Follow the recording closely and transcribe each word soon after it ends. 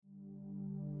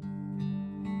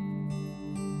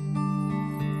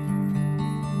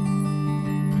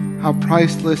How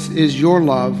priceless is your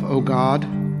love, O God!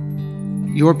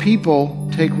 Your people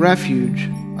take refuge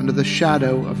under the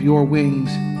shadow of your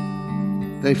wings.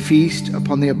 They feast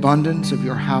upon the abundance of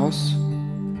your house.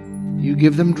 You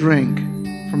give them drink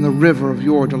from the river of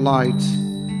your delights.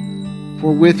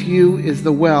 For with you is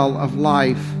the well of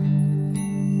life,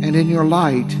 and in your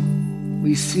light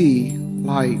we see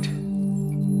light.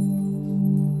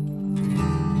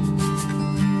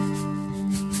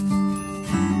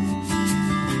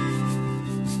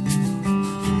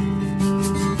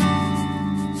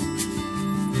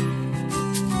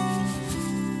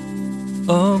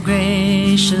 O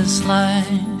gracious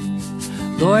light,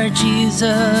 Lord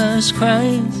Jesus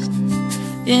Christ,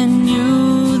 in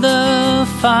you the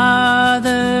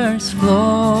Father's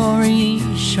glory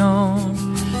shone.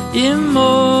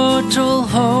 Immortal,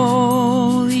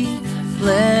 holy,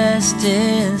 blessed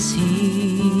is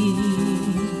he,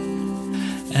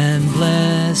 and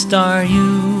blessed are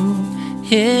you,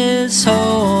 his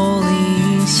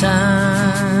holy Son.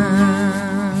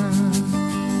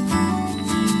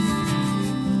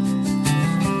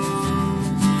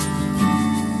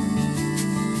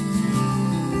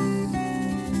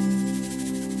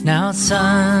 Now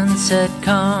sunset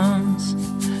comes,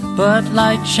 but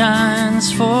light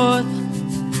shines forth.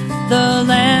 The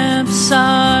lamps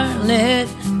are lit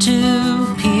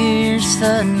to pierce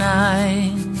the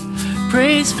night.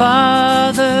 Praise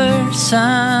Father,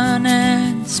 Son,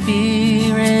 and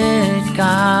Spirit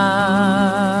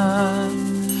God,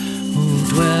 who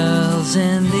dwells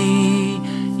in the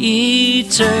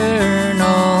eternal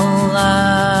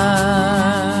light.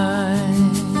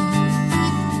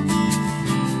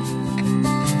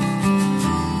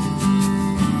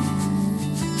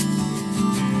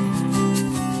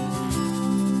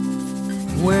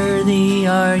 Worthy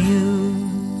are you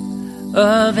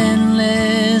of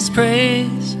endless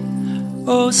praise,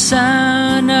 O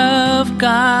Son of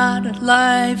God,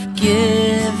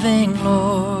 life-giving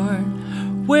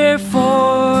Lord.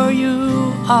 Wherefore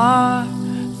you are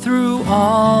through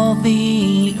all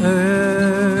the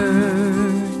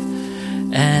earth,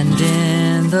 and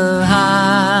in the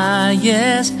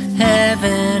highest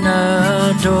heaven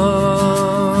adored.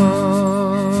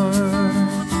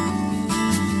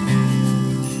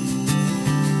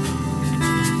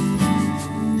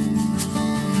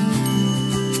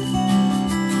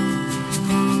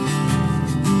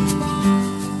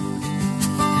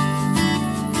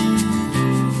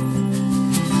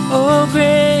 O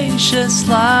gracious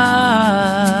light.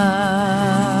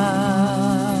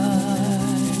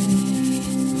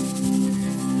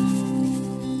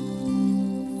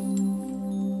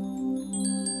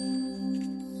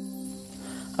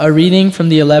 A reading from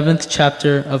the 11th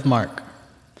chapter of Mark.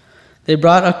 They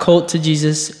brought a colt to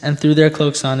Jesus and threw their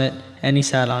cloaks on it, and he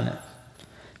sat on it.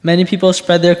 Many people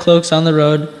spread their cloaks on the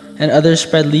road, and others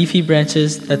spread leafy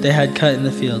branches that they had cut in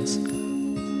the fields.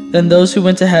 Then those who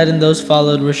went ahead and those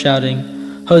followed were shouting,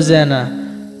 "Hosanna!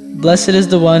 Blessed is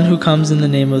the one who comes in the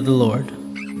name of the Lord."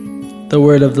 The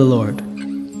word of the Lord.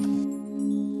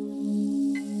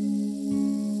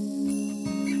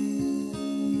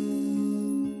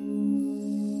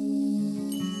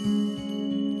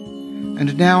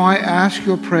 And now I ask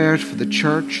your prayers for the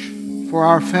church, for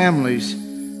our families,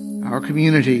 our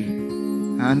community,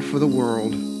 and for the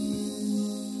world.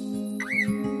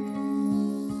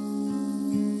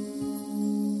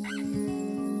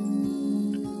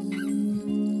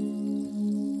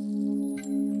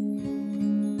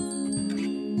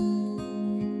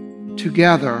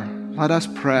 Together, let us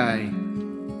pray.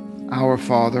 Our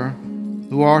Father,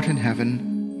 who art in heaven,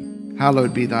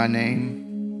 hallowed be thy name.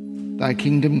 Thy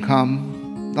kingdom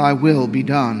come, thy will be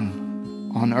done,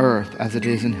 on earth as it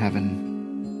is in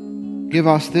heaven. Give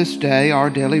us this day our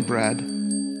daily bread,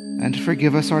 and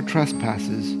forgive us our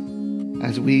trespasses,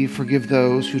 as we forgive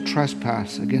those who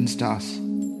trespass against us.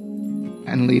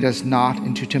 And lead us not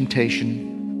into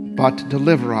temptation, but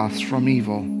deliver us from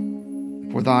evil.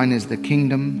 For thine is the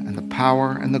kingdom, and the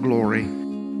power, and the glory,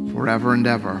 forever and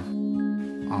ever.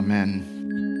 Amen.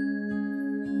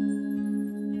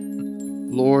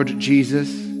 Lord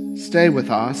Jesus, stay with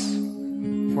us,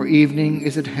 for evening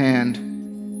is at hand,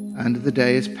 and the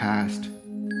day is past.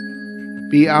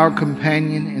 Be our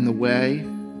companion in the way,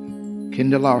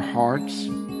 kindle our hearts,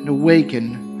 and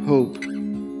awaken hope,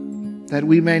 that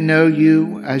we may know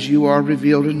you as you are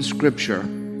revealed in Scripture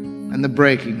and the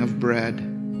breaking of bread.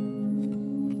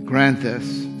 Grant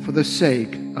this for the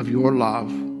sake of your love.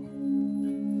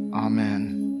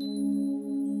 Amen.